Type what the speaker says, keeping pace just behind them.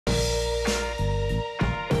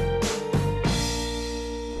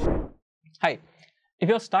Hi, if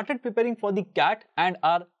you have started preparing for the CAT and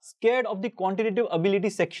are scared of the quantitative ability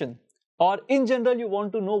section, or in general you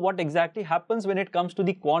want to know what exactly happens when it comes to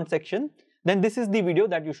the quant section, then this is the video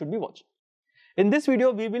that you should be watching. In this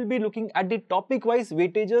video, we will be looking at the topic-wise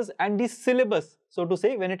weightages and the syllabus, so to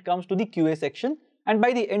say, when it comes to the QA section. And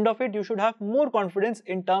by the end of it, you should have more confidence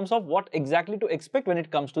in terms of what exactly to expect when it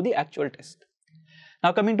comes to the actual test.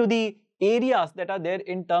 Now, coming to the areas that are there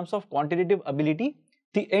in terms of quantitative ability,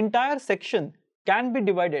 the entire section can be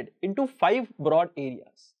divided into 5 broad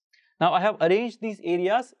areas. Now, I have arranged these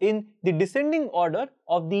areas in the descending order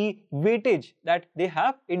of the weightage that they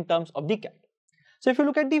have in terms of the CAT. So, if you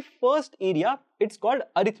look at the first area, it's called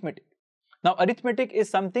arithmetic. Now, arithmetic is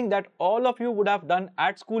something that all of you would have done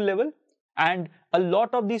at school level, and a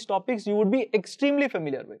lot of these topics you would be extremely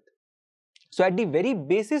familiar with. So, at the very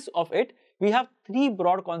basis of it, we have 3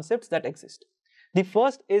 broad concepts that exist. The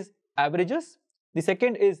first is averages, the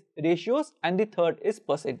second is ratios, and the third is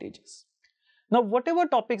percentages. Now, whatever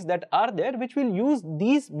topics that are there which will use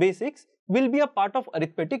these basics will be a part of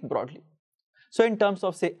arithmetic broadly. So, in terms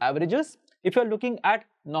of say averages, if you are looking at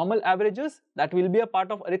normal averages, that will be a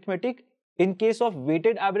part of arithmetic. In case of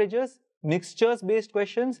weighted averages, mixtures based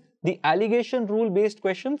questions, the alligation rule based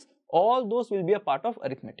questions, all those will be a part of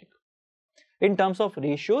arithmetic. In terms of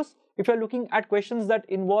ratios, if you are looking at questions that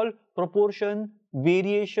involve proportion,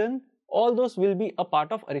 variation, all those will be a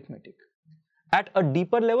part of arithmetic. At a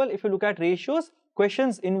deeper level, if you look at ratios,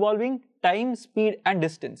 questions involving time, speed and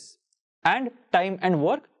distance, and time and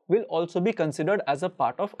work will also be considered as a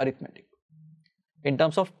part of arithmetic. In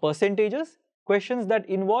terms of percentages, questions that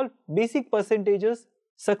involve basic percentages,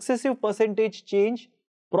 successive percentage change,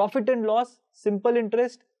 profit and loss, simple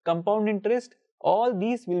interest, compound interest, all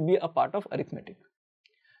these will be a part of arithmetic.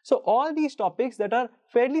 So, all these topics that are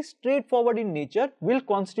fairly straightforward in nature will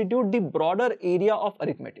constitute the broader area of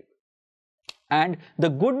arithmetic. And the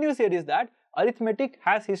good news here is that arithmetic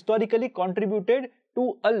has historically contributed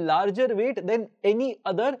to a larger weight than any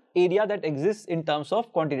other area that exists in terms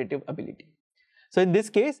of quantitative ability. So, in this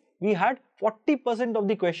case, we had 40% of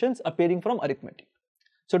the questions appearing from arithmetic.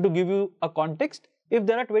 So, to give you a context, if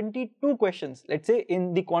there are 22 questions, let's say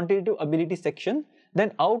in the quantitative ability section,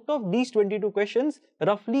 then out of these 22 questions,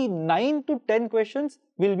 roughly 9 to 10 questions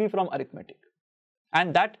will be from arithmetic.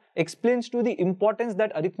 And that explains to the importance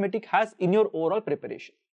that arithmetic has in your overall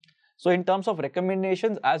preparation. So, in terms of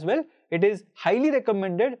recommendations as well, it is highly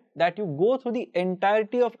recommended that you go through the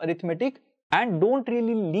entirety of arithmetic and don't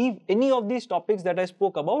really leave any of these topics that I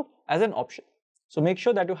spoke about as an option. So, make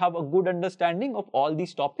sure that you have a good understanding of all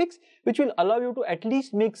these topics, which will allow you to at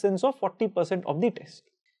least make sense of 40% of the test.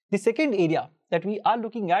 The second area that we are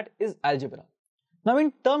looking at is algebra. Now,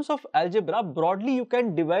 in terms of algebra, broadly you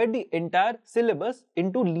can divide the entire syllabus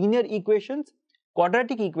into linear equations,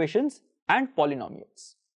 quadratic equations and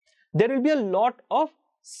polynomials. There will be a lot of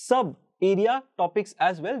sub-area topics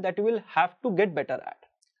as well that you will have to get better at.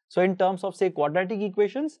 So, in terms of say quadratic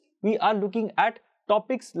equations, we are looking at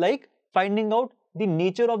topics like finding out the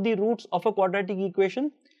nature of the roots of a quadratic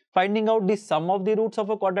equation, finding out the sum of the roots of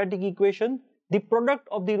a quadratic equation, the product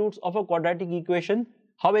of the roots of a quadratic equation,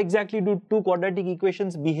 how exactly do two quadratic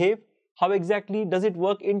equations behave, how exactly does it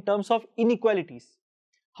work in terms of inequalities,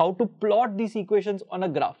 how to plot these equations on a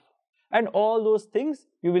graph, and all those things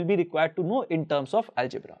you will be required to know in terms of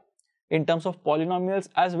algebra. In terms of polynomials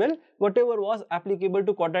as well, whatever was applicable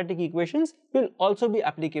to quadratic equations will also be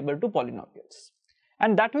applicable to polynomials.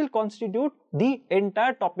 And that will constitute the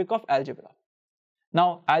entire topic of algebra.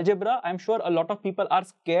 Now, algebra, I'm sure a lot of people are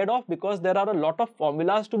scared of because there are a lot of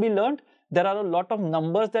formulas to be learned, there are a lot of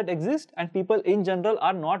numbers that exist, and people in general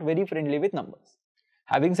are not very friendly with numbers.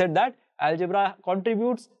 Having said that, algebra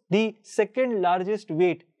contributes the second largest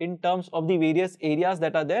weight in terms of the various areas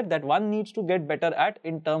that are there that one needs to get better at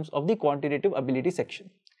in terms of the quantitative ability section.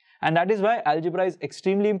 And that is why algebra is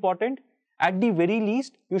extremely important. At the very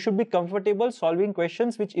least, you should be comfortable solving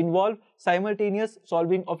questions which involve simultaneous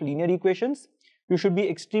solving of linear equations. You should be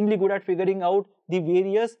extremely good at figuring out the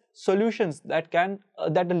various solutions that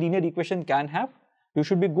a linear equation can have. You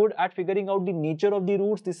should be good at figuring out the nature of the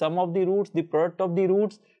roots, the sum of the roots, the product of the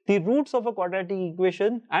roots of a quadratic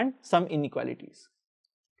equation and some inequalities.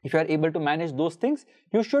 If you are able to manage those things,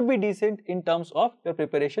 you should be decent in terms of your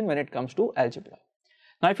preparation when it comes to algebra.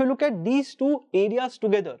 Now, if you look at these two areas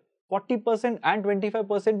together, 40% and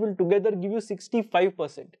 25% will together give you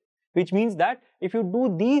 65%, which means that if you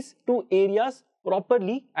do these two areas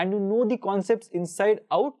properly and you know the concepts inside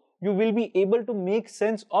out, you will be able to make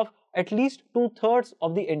sense of at least 2/3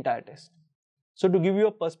 of the entire test. So, to give you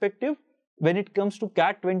a perspective, when it comes to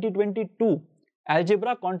CAT 2022,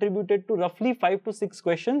 Algebra contributed to roughly 5 to 6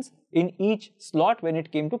 questions in each slot when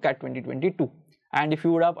it came to CAT 2022. And if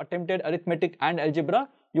you would have attempted arithmetic and algebra,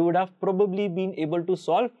 you would have probably been able to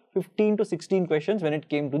solve 15 to 16 questions when it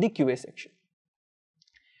came to the QA section.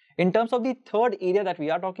 In terms of the third area that we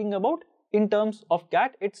are talking about, in terms of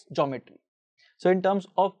CAT, it's geometry. So in terms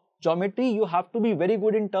of geometry, you have to be very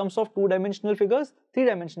good in terms of two-dimensional figures,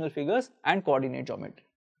 three-dimensional figures, and coordinate geometry.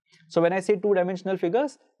 So when I say two-dimensional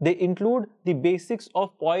figures, they include the basics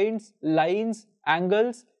of points, lines,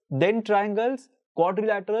 angles, then triangles,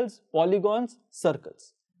 quadrilaterals, polygons,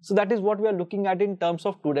 circles. So that is what we are looking at in terms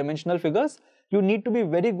of two-dimensional figures. You need to be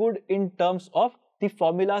very good in terms of the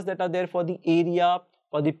formulas that are there for the area,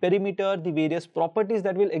 for the perimeter, the various properties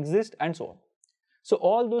that will exist, and so on. So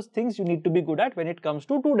all those things you need to be good at when it comes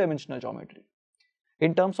to two-dimensional geometry.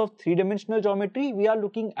 In terms of three-dimensional geometry, we are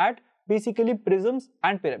looking at basically prisms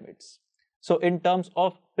and pyramids. So in terms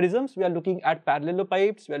of prisms, we are looking at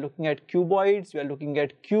parallelopipes, we are looking at cuboids, we are looking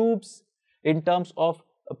at cubes. In terms of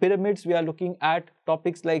pyramids, we are looking at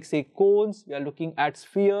topics like, say, cones, we are looking at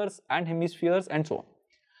spheres and hemispheres, and so on.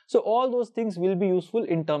 So all those things will be useful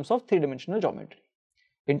in terms of three-dimensional geometry.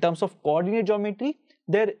 In terms of coordinate geometry,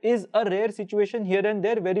 there is a rare situation here and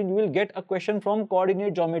there wherein you will get a question from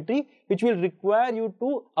coordinate geometry which will require you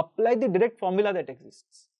to apply the direct formula that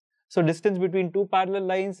exists. So distance between two parallel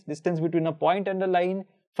lines, distance between a point and a line,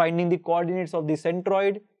 finding the coordinates of the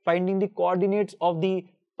centroid, finding the coordinates of the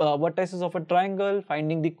vertices of a triangle,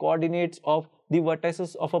 finding the coordinates of the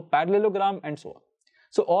vertices of a parallelogram, and so on.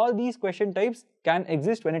 So all these question types can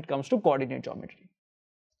exist when it comes to coordinate geometry.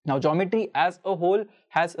 Now geometry as a whole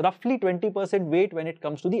has roughly 20% weight when it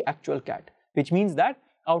comes to the actual CAT, which means that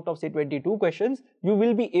out of say 22 questions, you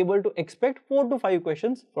will be able to expect 4 to 5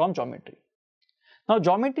 questions from geometry. Now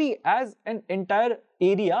geometry as an entire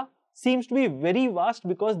area seems to be very vast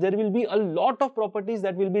because there will be a lot of properties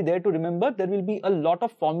that will be there to remember, there will be a lot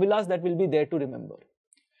of formulas that will be there to remember.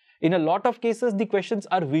 In a lot of cases, the questions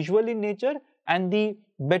are visual in nature, and the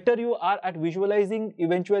better you are at visualizing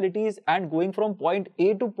eventualities and going from point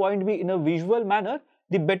A to point B in a visual manner,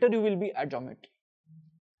 the better you will be at geometry.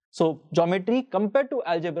 So geometry compared to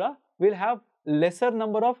algebra will have lesser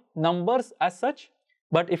number of numbers as such,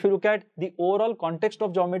 but if you look at the overall context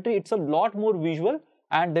of geometry, it's a lot more visual,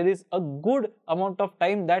 and there is a good amount of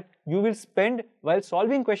time that you will spend while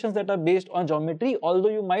solving questions that are based on geometry, although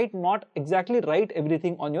you might not exactly write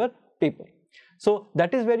everything on your paper. So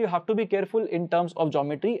that is where you have to be careful in terms of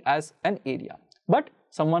geometry as an area. But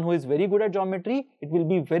someone who is very good at geometry, it will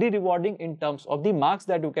be very rewarding in terms of the marks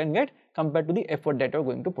that you can get compared to the effort that you are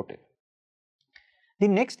going to put in. The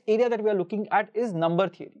next area that we are looking at is number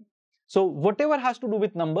theory. So whatever has to do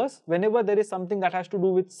with numbers, whenever there is something that has to do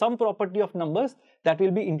with some property of numbers, that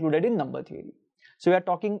will be included in number theory. So we are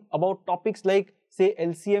talking about topics like, say,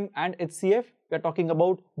 LCM and HCF, we are talking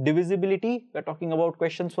about divisibility, we are talking about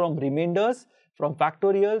questions from remainders, from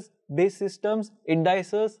factorials, base systems,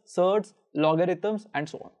 indices, surds, logarithms, and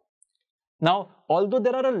so on. Now, although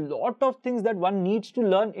there are a lot of things that one needs to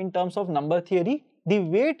learn in terms of number theory, the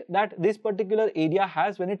weight that this particular area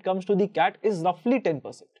has when it comes to the CAT is roughly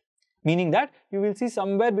 10%. Meaning that you will see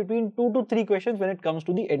somewhere between 2 to 3 questions when it comes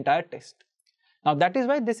to the entire test. Now that is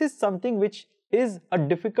why this is something which is a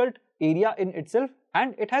difficult area in itself,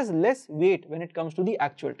 and it has less weight when it comes to the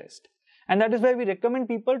actual test. And that is why we recommend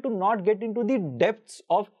people to not get into the depths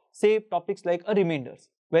of, say, topics like remainders,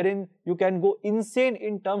 wherein you can go insane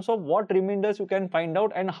in terms of what remainders you can find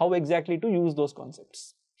out and how exactly to use those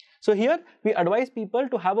concepts. So here we advise people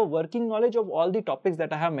to have a working knowledge of all the topics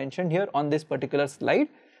that I have mentioned here on this particular slide.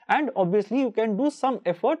 And obviously you can do some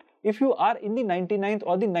effort if you are in the 99th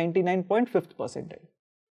or the 99.5th percentile.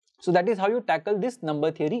 So that is how you tackle this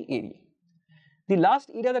number theory area. The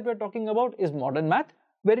last area that we are talking about is modern math,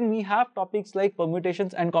 wherein we have topics like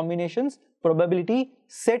permutations and combinations, probability,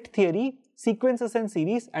 set theory, sequences and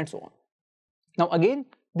series, and so on. Now again,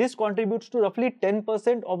 this contributes to roughly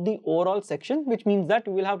 10% of the overall section, which means that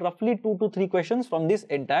we will have roughly 2 to 3 questions from this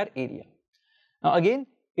entire area. Now again,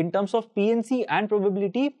 in terms of PNC and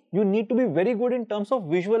probability, you need to be very good in terms of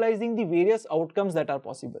visualizing the various outcomes that are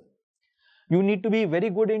possible. You need to be very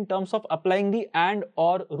good in terms of applying the AND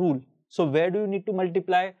OR rule. So where do you need to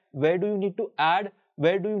multiply? Where do you need to add?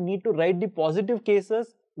 Where do you need to write the positive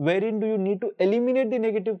cases? Wherein do you need to eliminate the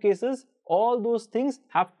negative cases? All those things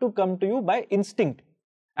have to come to you by instinct.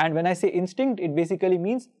 And when I say instinct, it basically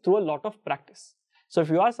means through a lot of practice. So if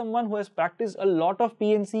you are someone who has practiced a lot of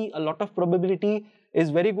PNC, a lot of probability, is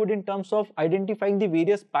very good in terms of identifying the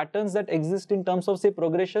various patterns that exist in terms of, say,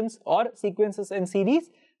 progressions or sequences and series,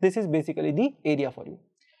 this is basically the area for you.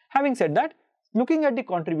 Having said that, looking at the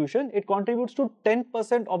contribution, it contributes to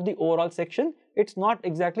 10% of the overall section. It's not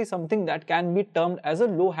exactly something that can be termed as a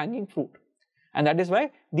low-hanging fruit. And that is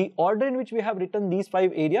why the order in which we have written these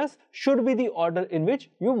 5 areas should be the order in which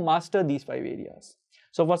you master these 5 areas.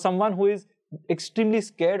 So for someone who is extremely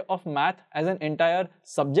scared of math as an entire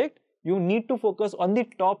subject, you need to focus on the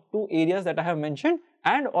top 2 areas that I have mentioned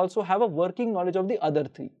and also have a working knowledge of the other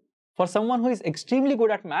 3. For someone who is extremely good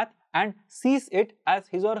at math and sees it as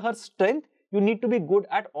his or her strength, you need to be good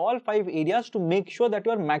at all 5 areas to make sure that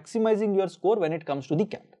you are maximizing your score when it comes to the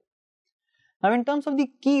CAT. Now, in terms of the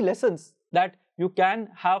key lessons that you can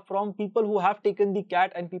have from people who have taken the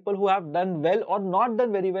CAT and people who have done well or not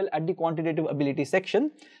done very well at the quantitative ability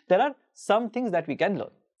section, there are some things that we can learn.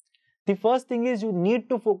 The first thing is you need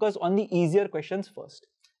to focus on the easier questions first.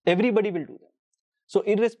 Everybody will do that. So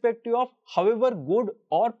irrespective of however good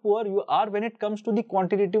or poor you are when it comes to the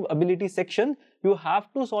quantitative ability section, you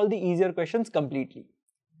have to solve the easier questions completely.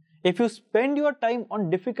 If you spend your time on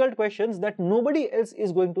difficult questions that nobody else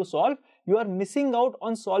is going to solve, you are missing out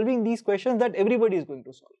on solving these questions that everybody is going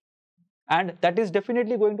to solve. And that is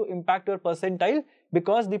definitely going to impact your percentile,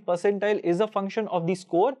 because the percentile is a function of the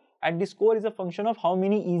score and the score is a function of how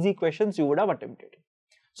many easy questions you would have attempted.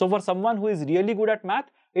 So for someone who is really good at math,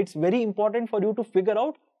 it's very important for you to figure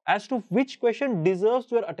out as to which question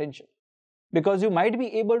deserves your attention. Because you might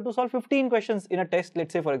be able to solve 15 questions in a test,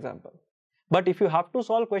 let's say for example. But if you have to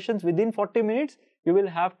solve questions within 40 minutes, you will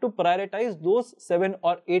have to prioritize those 7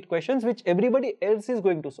 or 8 questions which everybody else is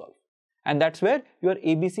going to solve. And that's where your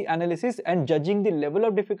ABC analysis and judging the level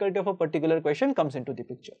of difficulty of a particular question comes into the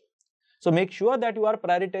picture. So make sure that you are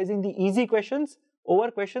prioritizing the easy questions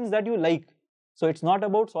over questions that you like. So it's not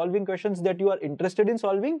about solving questions that you are interested in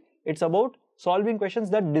solving, it's about solving questions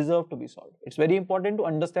that deserve to be solved. It's very important to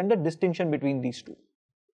understand the distinction between these two.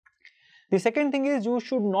 The second thing is you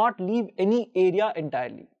should not leave any area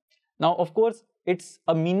entirely. Now, of course, it's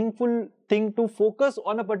a meaningful thing to focus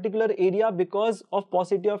on a particular area because of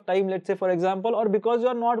paucity of time, let's say for example, or because you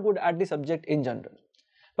are not good at the subject in general.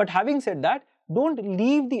 But having said that, don't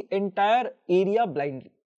leave the entire area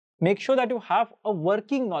blindly. Make sure that you have a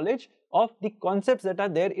working knowledge of the concepts that are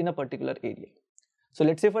there in a particular area. So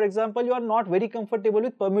let's say for example, you are not very comfortable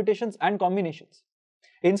with permutations and combinations.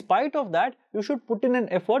 In spite of that, you should put in an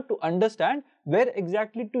effort to understand where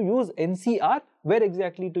exactly to use NCR, where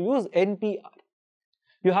exactly to use NPR.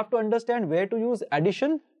 You have to understand where to use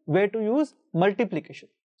addition, where to use multiplication.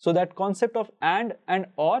 So that concept of and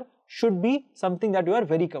or should be something that you are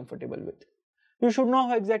very comfortable with. You should know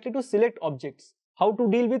how exactly to select objects, how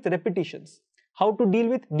to deal with repetitions, how to deal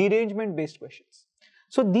with derangement based questions.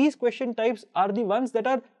 So these question types are the ones that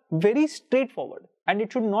are very straightforward, and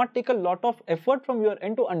it should not take a lot of effort from your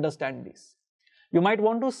end to understand these. You might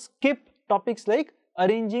want to skip topics like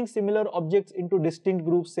arranging similar objects into distinct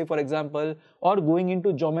groups, say for example, or going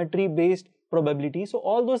into geometry based probability. So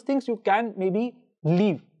all those things you can maybe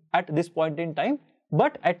leave at this point in time,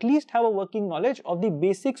 but at least have a working knowledge of the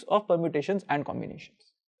basics of permutations and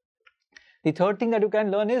combinations. The third thing that you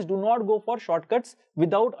can learn is do not go for shortcuts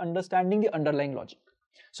without understanding the underlying logic.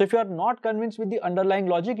 So if you are not convinced with the underlying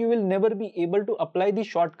logic, you will never be able to apply the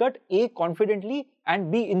shortcut A confidently and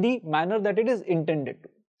B in the manner that it is intended to.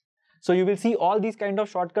 So you will see all these kind of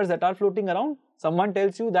shortcuts that are floating around. Someone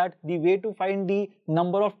tells you that the way to find the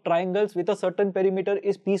number of triangles with a certain perimeter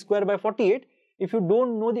is p square by 48. If you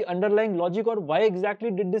don't know the underlying logic or why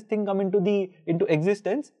exactly did this thing come into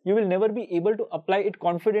existence, you will never be able to apply it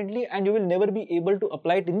confidently and you will never be able to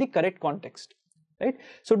apply it in the correct context. Right?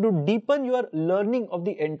 So to deepen your learning of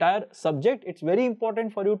the entire subject, it's very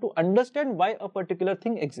important for you to understand why a particular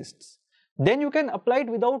thing exists. Then you can apply it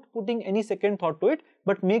without putting any second thought to it,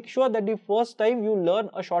 but make sure that the first time you learn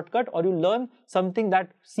a shortcut or you learn something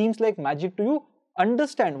that seems like magic to you,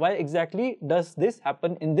 understand why exactly does this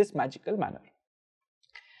happen in this magical manner.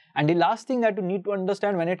 And the last thing that you need to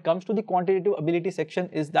understand when it comes to the quantitative ability section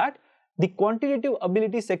is that the quantitative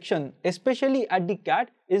ability section, especially at the CAT,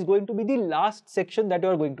 is going to be the last section that you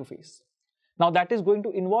are going to face. Now that is going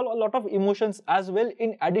to involve a lot of emotions as well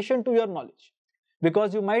in addition to your knowledge,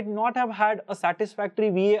 because you might not have had a satisfactory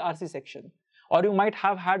VARC section, or you might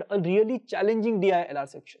have had a really challenging DILR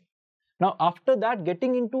section. Now after that,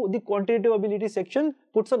 getting into the quantitative ability section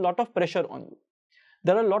puts a lot of pressure on you.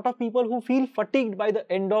 There are a lot of people who feel fatigued by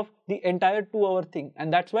the end of the entire 2-hour thing,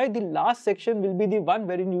 and that's why the last section will be the one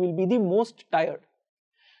wherein you will be the most tired.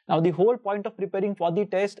 Now the whole point of preparing for the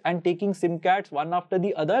test and taking SimCATs one after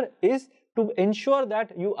the other is to ensure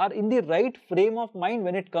that you are in the right frame of mind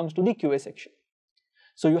when it comes to the QA section.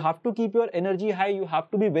 So you have to keep your energy high, you have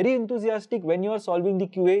to be very enthusiastic when you are solving the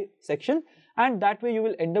QA section, and that way you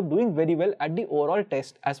will end up doing very well at the overall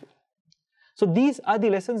test as well. So these are the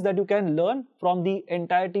lessons that you can learn from the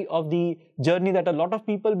entirety of the journey that a lot of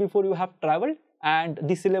people before you have traveled, and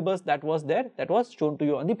the syllabus that was there, that was shown to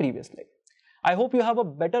you on the previous slide. I hope you have a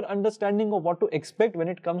better understanding of what to expect when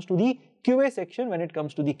it comes to the QA section, when it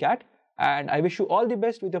comes to the CAT, and I wish you all the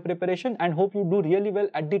best with your preparation and hope you do really well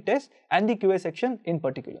at the test and the QA section in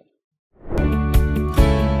particular.